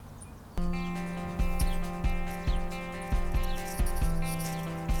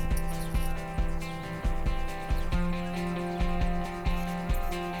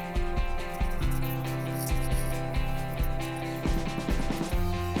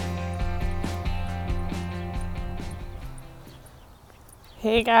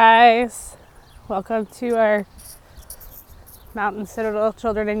Hey guys, welcome to our Mountain Citadel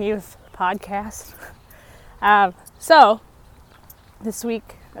Children and Youth podcast. So, this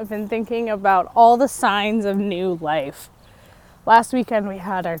week I've been thinking about all the signs of new life. Last weekend we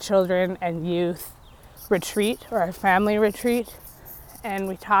had our children and youth retreat, or our family retreat, and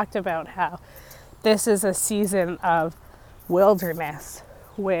we talked about how this is a season of wilderness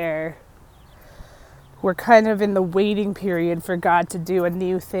where we're kind of in the waiting period for God to do a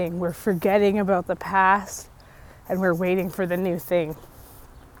new thing. We're forgetting about the past and we're waiting for the new thing.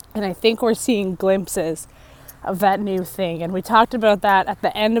 And I think we're seeing glimpses of that new thing. And we talked about that at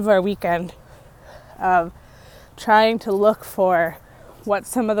the end of our weekend of trying to look for what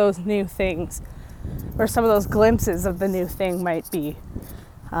some of those new things or some of those glimpses of the new thing might be.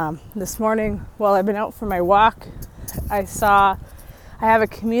 This morning, while I've been out for my walk, I have a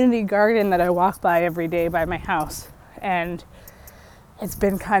community garden that I walk by every day by my house, and it's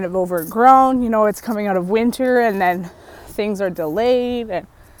been kind of overgrown. You know, it's coming out of winter and then things are delayed.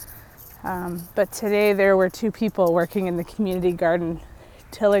 But today there were 2 people working in the community garden,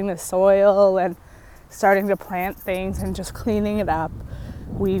 tilling the soil and starting to plant things and just cleaning it up,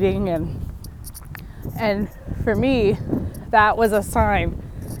 weeding. And for me, that was a sign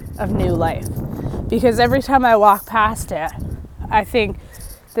of new life, because every time I walk past it, I think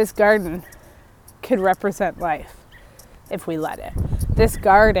this garden could represent life if we let it. This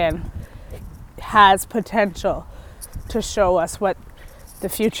garden has potential to show us what the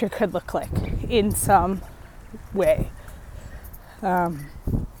future could look like in some way. So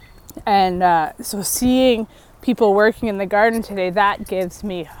seeing people working in the garden today, that gives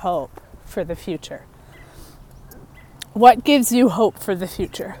me hope for the future. What gives you hope for the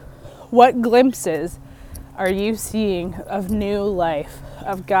future? What glimpses are you seeing of new life,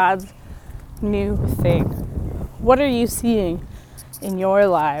 of God's new thing? What are you seeing in your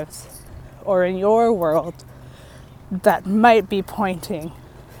lives or in your world that might be pointing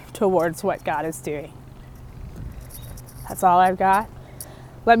towards what God is doing? That's all I've got.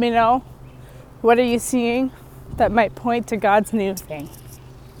 Let me know. What are you seeing that might point to God's new thing?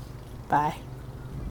 Bye.